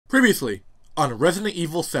Previously on Resident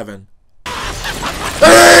Evil 7.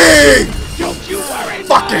 Hey! Don't you worry,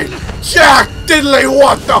 fucking Jack Diddley,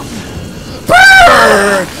 what the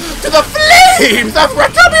burn to the flames of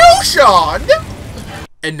retribution!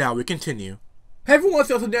 And now we continue. Hey everyone, it's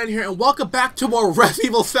Dan here, and welcome back to more Resident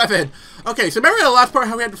Evil 7. Okay, so remember the last part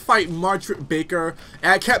how we had to fight Marguerite Baker,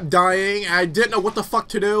 and I kept dying, and I didn't know what the fuck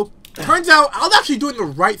to do? Turns out, I was actually doing the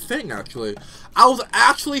right thing, actually. I was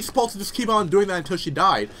actually supposed to just keep on doing that until she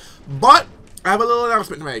died. But, I have a little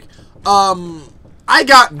announcement to make. I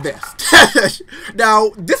got this.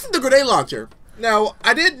 Now, this is the grenade launcher. Now,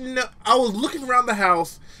 I didn't know, I was looking around the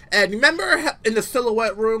house, and remember in the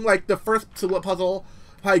silhouette room, like the first silhouette puzzle,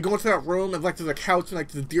 how you go into that room and like there's a couch and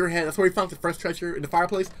like there's a deer head. That's where we found the first treasure in the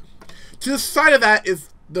fireplace. To the side of that is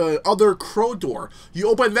the other crow door. You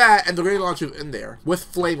open that and the grenade launcher is in there with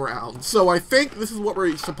flame rounds. So I think this is what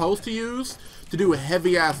we're supposed to use to do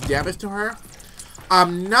heavy ass damage to her.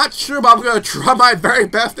 I'm not sure, but I'm gonna try my very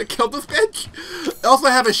best to kill this bitch. I also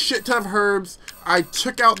have a shit ton of herbs. I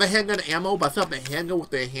took out the handgun ammo, but I still have the handgun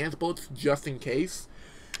with the hand bullets just in case.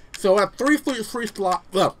 So I have three free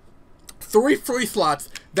slots.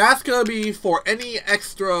 That's gonna be for any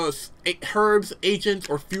extra herbs, agents,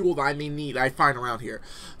 or fuel that I may need I find around here.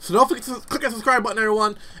 So don't forget to click that subscribe button,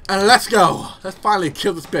 everyone, and let's go. Let's finally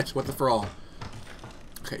kill this bitch once and for all.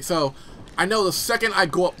 Okay, so I know the second I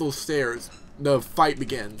go up those stairs, the fight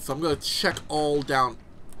begins. So I'm gonna check all down.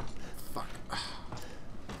 Fuck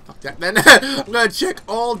that. Then I'm gonna check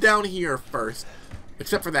all down here first,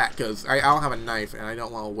 except for that, because I don't have a knife and I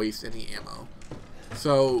don't want to waste any ammo.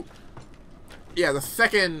 So yeah, the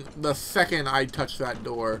second I touch that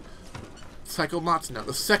door, Psychomots, no.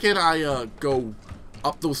 The second I go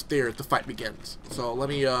up those stairs, the fight begins. So let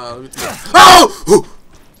me oh!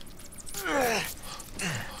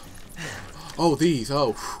 Oh, these.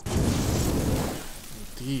 Oh,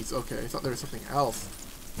 these. Okay, I thought there was something else.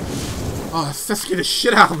 Oh, that scared the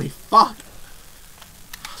shit out of me. Fuck.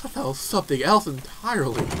 I thought that was something else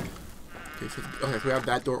entirely. Okay, so we have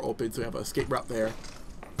that door open, so we have an escape route there.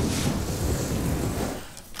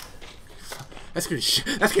 That's gonna shit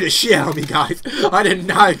out of me, guys. I did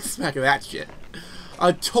not expect that shit.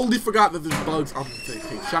 I totally forgot that there's bugs on the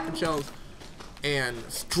thing. Shotgun shells and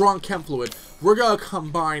strong chem fluid. We're gonna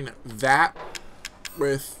combine that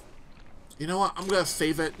with. You know what? I'm gonna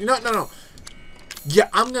save it. You know, no. Yeah,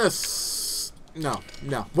 I'm gonna. No.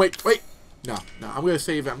 Wait. No. I'm gonna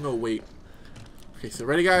save it. I'm gonna wait. Okay, so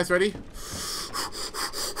ready, guys? Ready?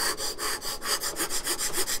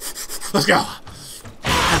 Let's go.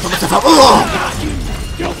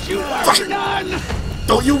 Don't you worry, none.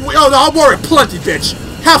 Don't you? Oh no, I'm worried plenty, bitch.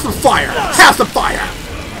 Have some fire. Have some fire.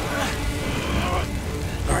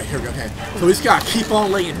 All right, here we go. Okay, so we just gotta keep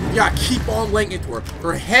on laying. We gotta keep on laying into her.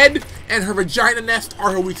 Her head and her vagina nest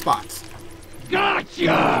are her weak spots. Gotcha. You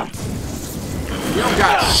don't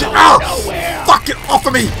got shit. Oh, fuck it off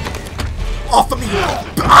of me. Off of me.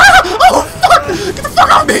 Ah! Oh fuck! Get the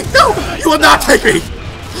fuck off me! No, you will not take me.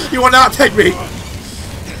 You will not take me.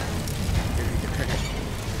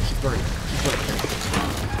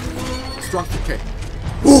 Strong, okay.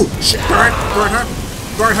 Ooh, shit, burn her.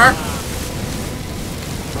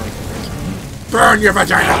 Burn your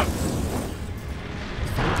vagina.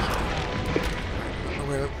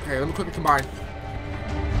 Okay, let me quickly combine.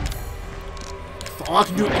 All I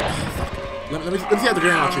can do. Let me see how the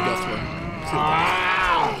grenade launcher does to her.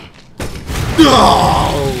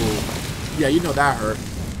 Oh, yeah, you know that hurt.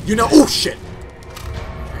 You know. Oh shit.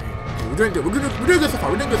 Okay, we're doing good. We're doing good so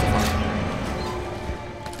far. We're doing good so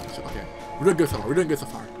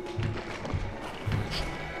far.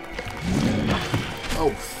 Oh,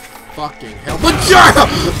 fucking hell. Vagina!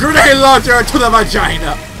 Grenade launcher to the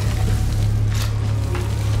vagina!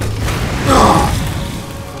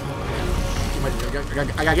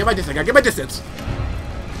 I gotta get my distance.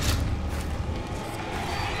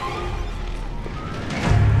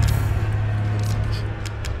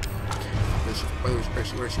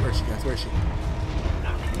 Where is she, guys? Where is she?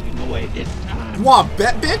 Not moving away this time. You want a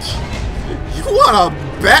bet, bitch? You want a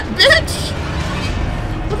bet, bitch?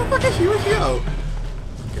 What the fuck is she? Where'd she go?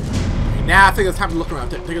 Okay. Now I think it's time to look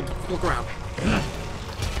around. Take a look around.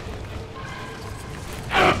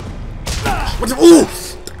 What's the— ooh!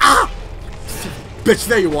 Ah! Bitch,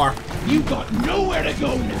 there you are. You got nowhere to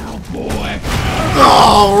go now, boy.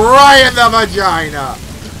 Oh, right in the vagina.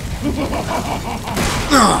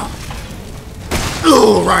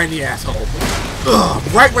 Ooh, right in the asshole. Ugh,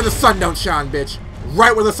 right where the sun don't shine, bitch.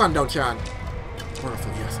 Right where the sun don't shine.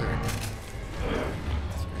 Wonderful, yes, sir.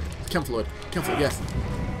 Chem fluid, yes.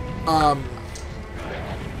 I'm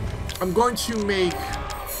going to make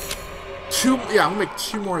Yeah, I'm gonna make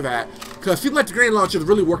 2 more of that. Because it seems like the grenade launcher is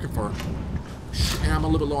really working for him. And I'm a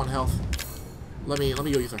little bit low on health. Let me go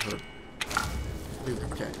use a herb.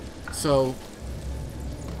 Okay. So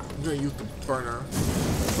I'm gonna use the burner.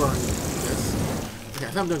 Burn this. Okay, I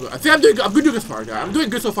think I'm doing good. I think I'm doing good. I'm doing good so far, guys. I'm doing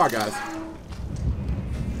good so far, guys.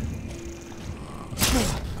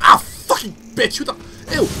 Ah, fucking bitch! What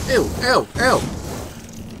the? Ew! Ew! Ew! Ew!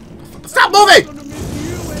 Stop moving!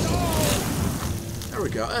 There we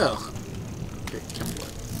go. Ugh. Okay, careful.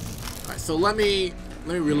 Alright, so let me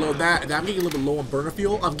reload that. And I'm getting a little bit low on burner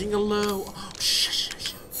fuel. I'm getting a low. Oh,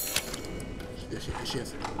 shit. There she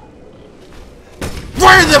is.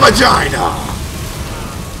 Right in the vagina!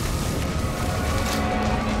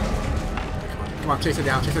 Come on, chase her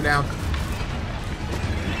down, chase her down.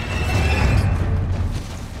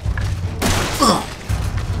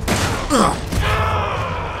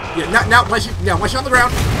 Yeah, now once you're on the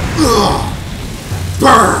ground.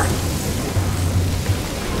 Burn!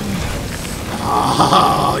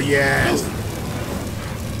 Oh, yes!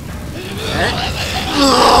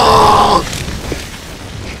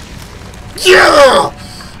 Yeah!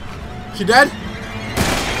 She dead?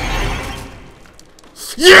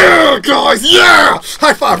 Yeah, guys, yeah!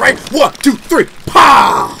 High five, right? 1, 2, 3,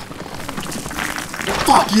 pa!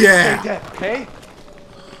 Fuck yeah! Okay.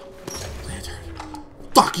 Lantern.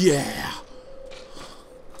 Fuck yeah!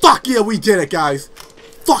 Fuck yeah, we did it, guys!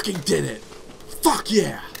 Fucking did it! Fuck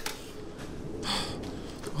yeah!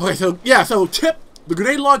 Okay, so, yeah, so tip, the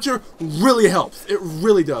grenade launcher really helps. It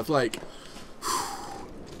really does, like...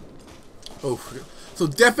 Oh, so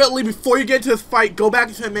definitely before you get into this fight, go back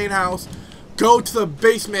into the main house, go to the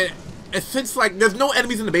basement, and since, like, there's no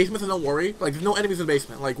enemies in the basement, so don't worry. Like, there's no enemies in the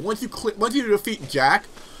basement. Like, once you defeat Jack,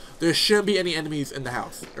 there shouldn't be any enemies in the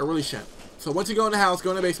house. There really shouldn't. So once you go in the house, go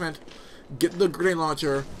in the basement, get the grenade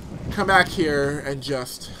launcher, come back here, and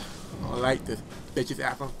just light this bitch's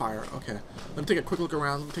ass on fire. Okay. Let me take a quick look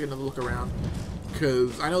around. Let me take another look around.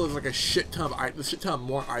 Because I know there's like a shit ton of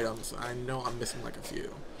more items. I know I'm missing like a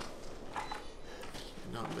few.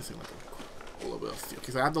 I'm missing like a little bit of steel.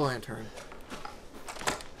 Because I have the lantern.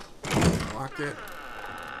 Locked it.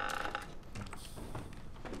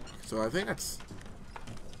 So I think that's...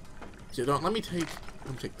 Yeah, let me take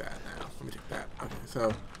that now. Let me take that. Okay,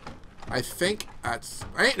 so I think that's...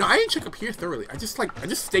 I didn't check up here thoroughly. I just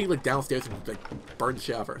stayed like downstairs and like burned the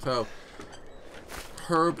shit out of her. So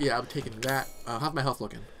herb, yeah, I'm taking that. How's my health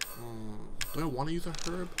looking? Do I want to use a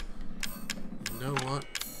herb? You know what?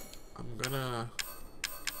 I'm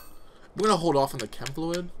gonna hold off on the chem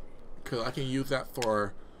fluid because I can use that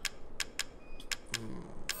for.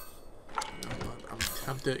 I'm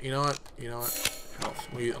tempted. You know what? Health.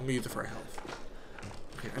 I'm gonna use it for health.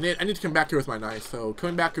 Okay, I need to come back here with my knife. So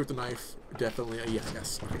coming back here with the knife, definitely.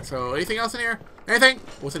 Yes. Okay. So anything else in here? Anything?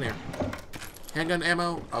 What's in here? Handgun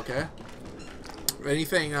ammo. Okay.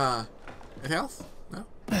 Anything else? No.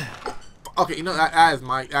 Okay, you know that is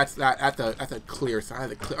my that's a clear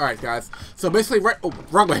sign. All right, guys. So basically, right. Oh,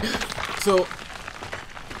 wrong way. So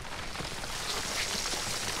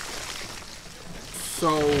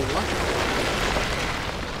what?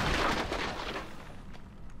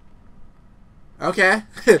 Okay.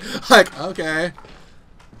 Like okay.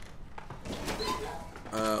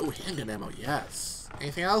 Oh, handgun ammo. Yes.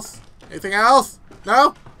 Anything else? Anything else?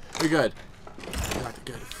 No. We're good.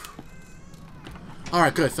 Good.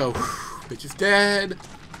 Alright, good. So, bitch is dead.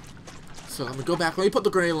 So, I'm gonna go back. Let me put the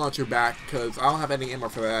grenade launcher back, because I don't have any ammo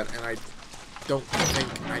for that, and I don't think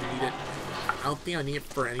I need it. I don't think I need it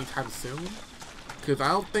for any time soon. Because I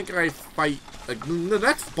don't think I fight, like, the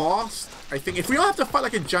next boss, I think, if we don't have to fight,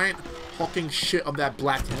 like, a giant hulking shit of that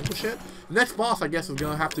black tentacle shit, the next boss, I guess, is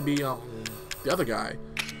gonna have to be, the other guy.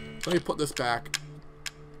 Let me put this back.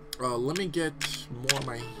 Let me get more of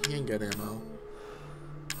my handgun ammo.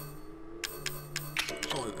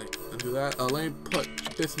 Oh, I do that. Let me put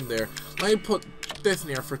this in there. Let me put this in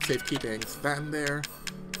there for safekeeping. That in there.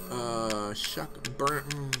 Burn.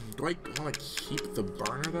 Do I want to keep the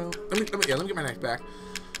burner though? Let me get my knife back.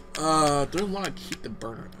 Do I want to keep the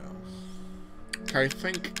burner though? I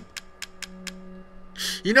think.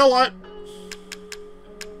 You know what?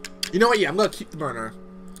 Yeah, I'm gonna keep the burner.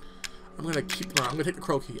 I'm gonna take the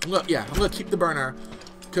crow key. I'm gonna keep the burner,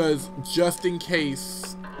 cause just in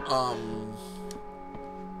case.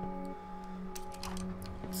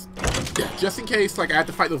 Yeah, just in case, like, I have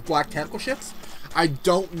to fight those black tentacle shits. I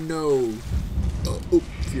don't know.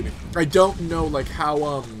 Excuse me. I don't know, like,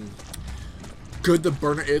 how good the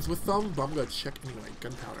burner is with them, but I'm gonna check anyway.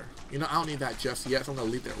 Gunpowder. I don't need that just yet, so I'm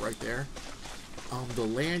gonna leave that right there. The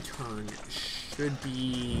lantern should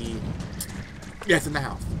be. Yeah, it's in the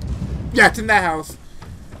house. Yeah, it's in that house.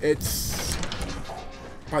 It's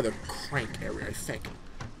by the crank area, I think.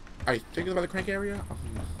 I think it's by the crank area?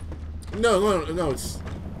 No, it's...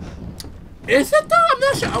 Is it though? I'm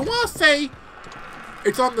not sure. I want to say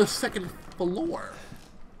it's on the second floor.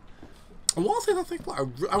 I want to say it's on the second floor.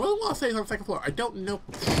 I really want to say it's on the second floor. I don't know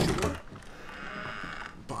for sure.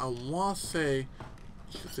 But I want to say...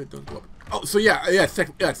 Don't go up. Oh, so yeah,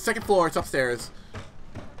 second floor, it's upstairs.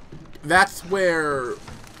 That's where...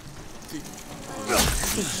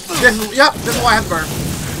 This is why I have the burner.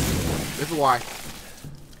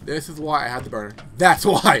 This is why I have the burner. That's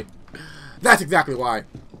why. That's exactly why.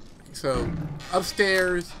 So,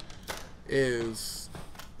 upstairs is...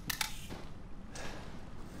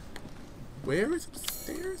 Where is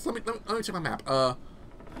upstairs? Let me check my map.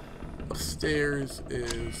 Upstairs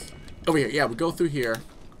is... Over here. Yeah, we go through here.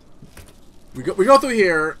 We go through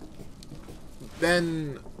here.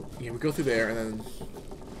 Then... Yeah, we go through there, and then...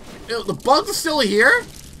 You know, the bugs are still here?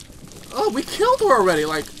 Oh, we killed her already,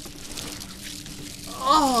 like...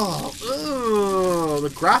 Oh, the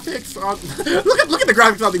graphics on... look at the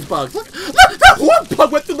graphics on these bugs. Look, that one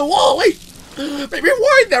bug went through the wall. Wait,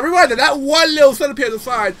 rewind that. That one little centipede on the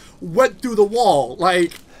side went through the wall.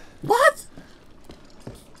 Like, what?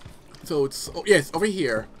 So it's over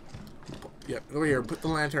here. Yeah, over here. Put the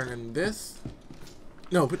lantern in this.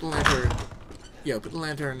 No, put the lantern. Yeah, put the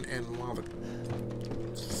lantern in one of the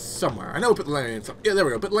somewhere. I know. Put the lantern in. Yeah, there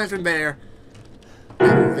we go. Put the lantern there,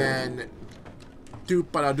 and then.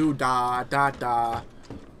 Do-ba-da-do-da-da-da.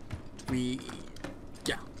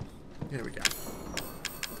 Yeah. Here we go.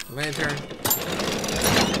 Lantern.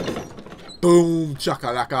 Boom.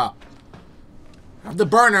 Chakalaka. I have the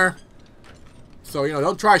burner. So, you know,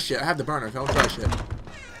 don't try shit. I have the burner. Don't try shit.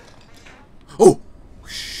 Oh!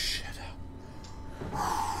 Shit.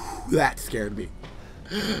 That scared me.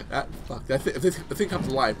 Fuck. If this thing comes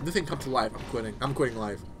to life, I'm quitting. I'm quitting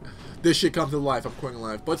life. This shit comes to life, I'm quitting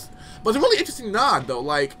life. But it's a really interesting nod though.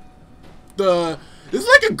 Like this is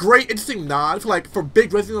like a great interesting nod for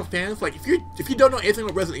big Resident Evil fans. Like if you don't know anything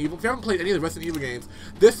about Resident Evil, if you haven't played any of the Resident Evil games,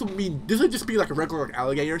 this would just be like a regular like,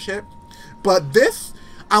 alligator shit. But this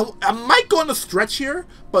I might go on a stretch here,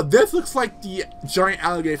 but this looks like the giant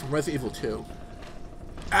alligator from Resident Evil 2.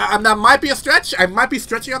 That might be a stretch. I might be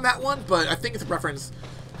stretching on that one, but I think it's a reference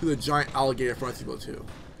to the giant alligator from Resident Evil 2.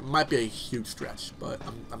 It might be a huge stretch, but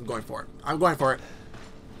I'm going for it. I'm going for it.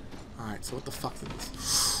 Alright, so what the fuck is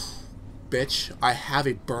this? Bitch, I have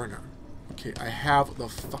a burner. Okay, I have the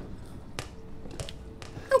fuck.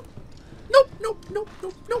 Nope.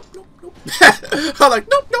 I'm like,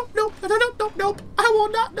 nope. I will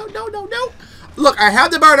not. No. Look, I have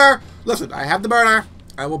the burner. Listen, I have the burner.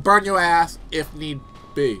 I will burn your ass if need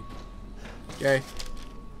be. Okay?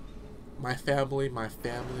 My family.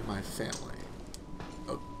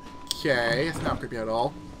 Okay, it's not creepy at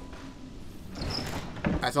all.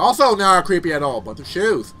 That's also not creepy at all. Bunch of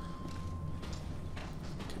shoes.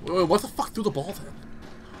 Wait, what the fuck threw the ball then?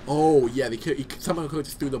 Oh yeah, someone could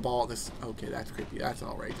just threw the ball. Okay, that's creepy. That's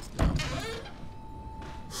outrageous. No.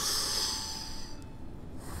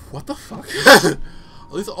 What the fuck? Are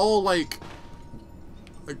these all like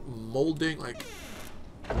molding like?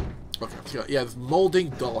 Okay, yeah, it's molding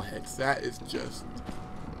doll heads. That is just.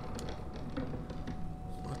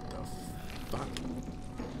 Fuck.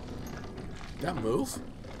 Did that move?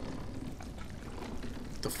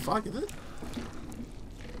 The fuck is it?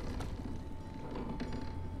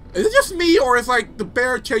 Is it just me, or is like the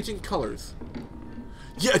bear changing colors?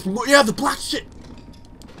 Yeah, the black shit.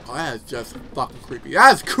 Oh, that is just fucking creepy.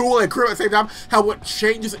 That is cool and creepy at the same time. How what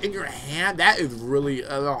changes in your hand? That is really.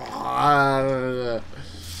 What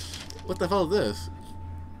the hell is this?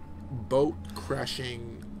 Boat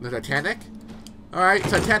crashing the Titanic. Alright,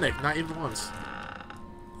 Titanic, not even once.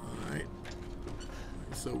 Alright.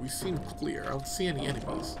 So we seem clear. I don't see any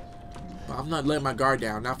enemies. But I'm not letting my guard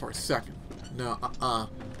down, not for a second. No, I'm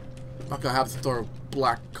not gonna have some sort of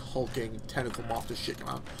black hulking tentacle monster shit come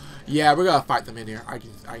out. Yeah, we're gonna fight them in here. I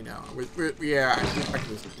know. Yeah, I can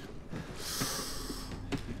do this.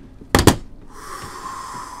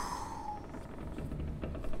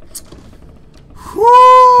 Woo!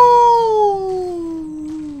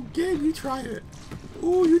 Game, you tried it.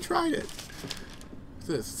 Ooh, you tried it. What's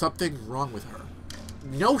this? Something wrong with her.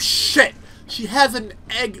 No shit! She has an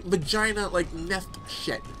egg vagina like nest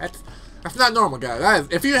shit. That's not normal, guys.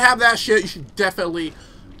 If you have that shit, you should definitely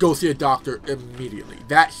go see a doctor immediately.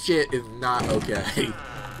 That shit is not okay.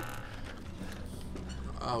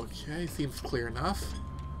 Okay, seems clear enough.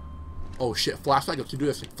 Oh shit, flashlight. Let's do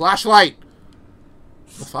this thing. Flashlight!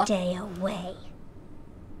 The fuck? Stay away.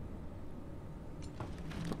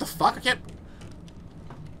 What the fuck? I can't.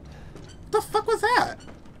 What the fuck was that?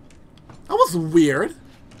 That was weird.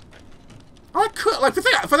 I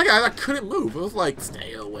couldn't move. It was like,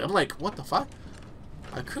 stay away. I'm like, what the fuck?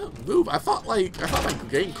 I couldn't move. I thought my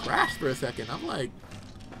game crashed for a second. I'm like,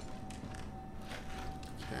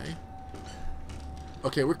 okay.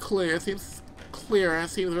 Okay, we're clear. It seems clear. It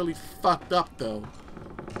seems really fucked up though.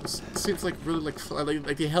 It seems like really like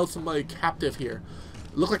they held somebody captive here.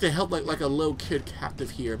 It looked like they held like a little kid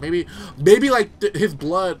captive here. Maybe like his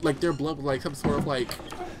blood, like their blood was like some sort of like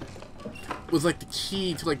was like the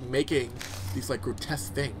key to like making these like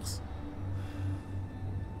grotesque things.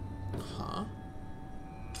 Huh?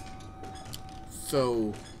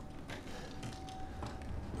 So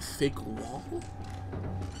fake wall?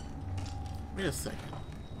 Wait a second.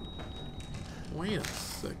 Wait a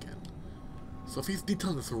second. So if he's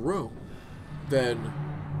detailing this room, then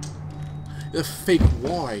there's a fake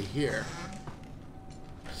wall right here.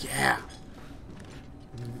 Yeah.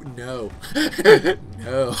 No.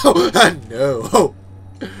 No. No.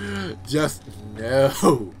 Just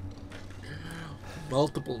no.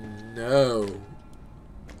 Multiple no.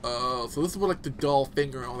 Oh, so this is where like the doll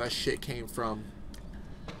finger and all that shit came from.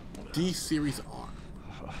 D-series arm.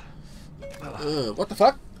 What the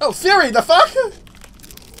fuck? Oh, Siri, the fuck?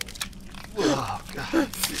 Oh, God. I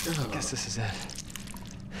guess this is it.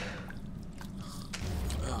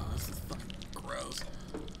 Oh, this is fucking gross.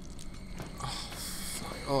 Oh,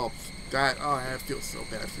 fuck. Oh, God. Oh, I feel so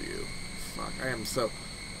bad for you. Fuck, I am so...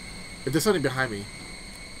 If there's something behind me.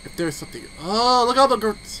 If there's something... Oh, look at all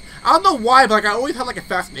the... I don't know why, but like, I always had like a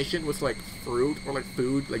fascination with like fruit or like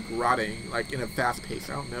food, like rotting, like in a fast pace.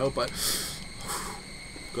 I don't know, but...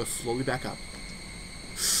 Go slowly back up.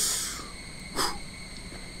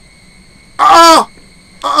 Oh!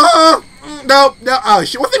 No. Oh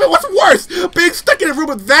shit! What's worse? Being stuck in a room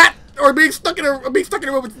with that, or being stuck in a room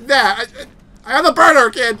with that? I have a burner,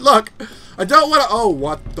 kid. Look, I don't want to. Oh,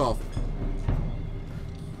 what the?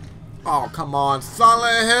 Oh, come on,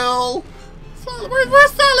 Silent Hill. We're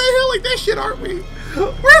Silent Hill like this shit, aren't we?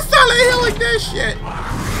 We're Silent Hill like this shit.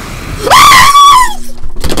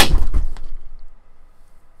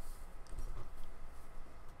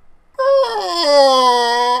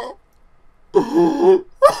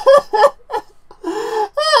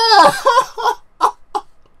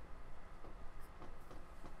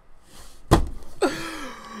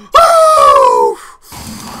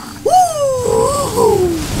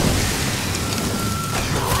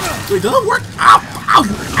 Wait, does it work? Ow! Ow!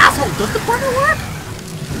 You asshole! Does the burner work?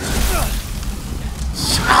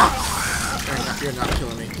 Stop! You're not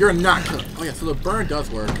killing me. You're not killing me. Oh yeah, so the burn does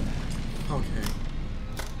work. Okay.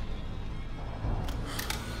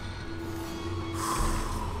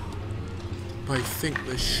 But I think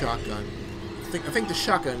the shotgun. I think the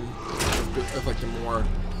shotgun is like the more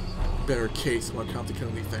better case when it comes to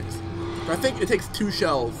killing these things. But I think it takes 2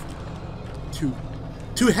 shells, two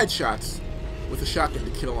headshots with a shotgun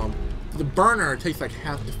to kill them. The burner takes like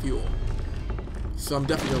half the fuel. So I'm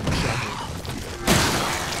definitely going with the shotgun.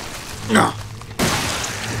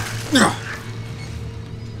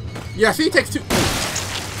 Yeah, see, it takes 2.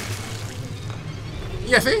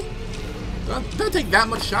 Yeah, see? Doesn't take that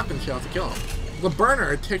much shotgun shells to kill him. The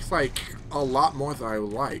burner, it takes like a lot more than I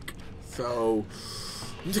would like. So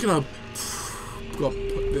I'm just gonna go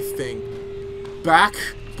put this thing back,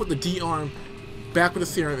 put the D arm back where the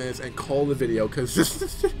serum is, and call the video because this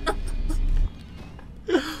is.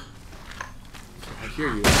 I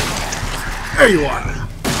hear you. There you are.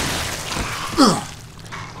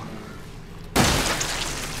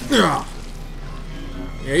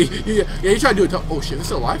 Yeah, you try to do it. Oh shit, it's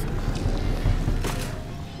still alive?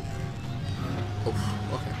 Oh,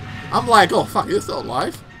 okay. I'm like, oh fuck, it's still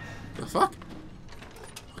alive? The fuck?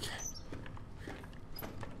 Okay.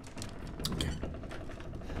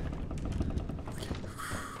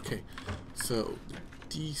 Okay. So,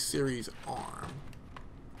 D-series arm.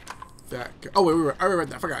 That go. Oh, wait, I already read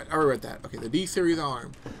that. I forgot. I already read that. Okay, the D-series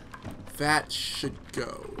arm. That should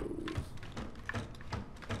go.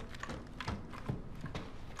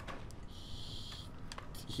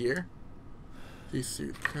 Here.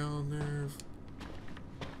 D-series crown nerve.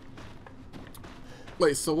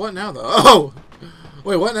 Wait, so what now though? Oh!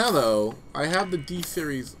 Wait, what now though? I have the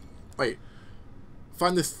D-series. Wait.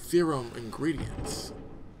 Find the serum ingredients.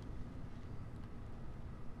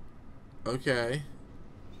 Okay.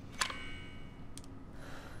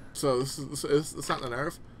 So this is it's not the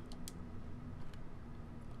nerve.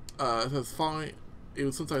 It says following. It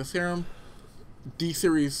was some type of serum.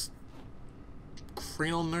 D-series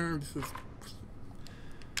cranial nerve. This is.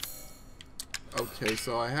 Okay,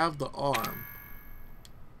 so I have the arm.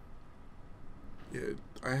 Yeah,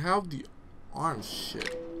 I have the arm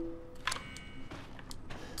shit.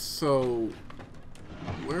 So,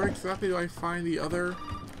 where exactly do I find the other?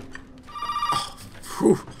 Oh,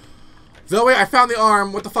 phew. Zoe, I found the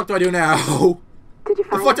arm. What the fuck do I do now? Did you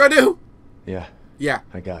find What the fuck do I do? Yeah, Yeah.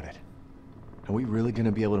 I got it. Are we really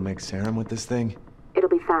gonna be able to make serum with this thing? It'll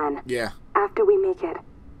be fine. Yeah. After we make it,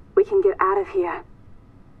 we can get out of here.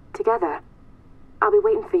 Together. I'll be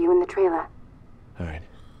waiting for you in the trailer. Alright.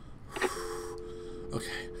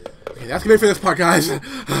 Okay. Okay, that's gonna be it for this part, guys.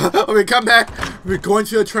 When we come back, we're going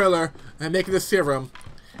to the trailer and making the serum,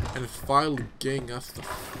 and finally getting us the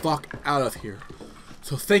fuck out of here.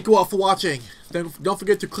 So thank you all for watching. Don't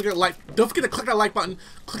forget to click that like. Don't forget to click that like button,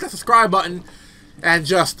 click that subscribe button, and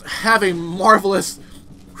just have a marvelous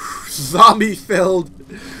zombie-filled,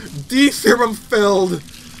 D-serum-filled,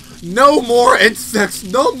 no more insects,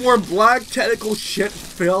 no more black tentacle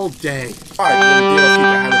shit-filled day. Alright, we're gonna deal with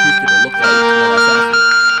how the peacekeeper look like.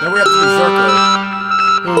 Then we have the berserker,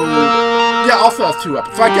 who, yeah, also has 2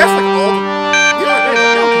 weapons. So I guess like all the, you know, no,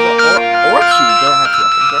 because the Orochi don't have 2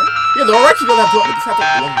 weapons, right? Yeah, the Orochi don't have 2 weapons. They just have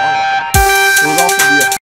like 1 model.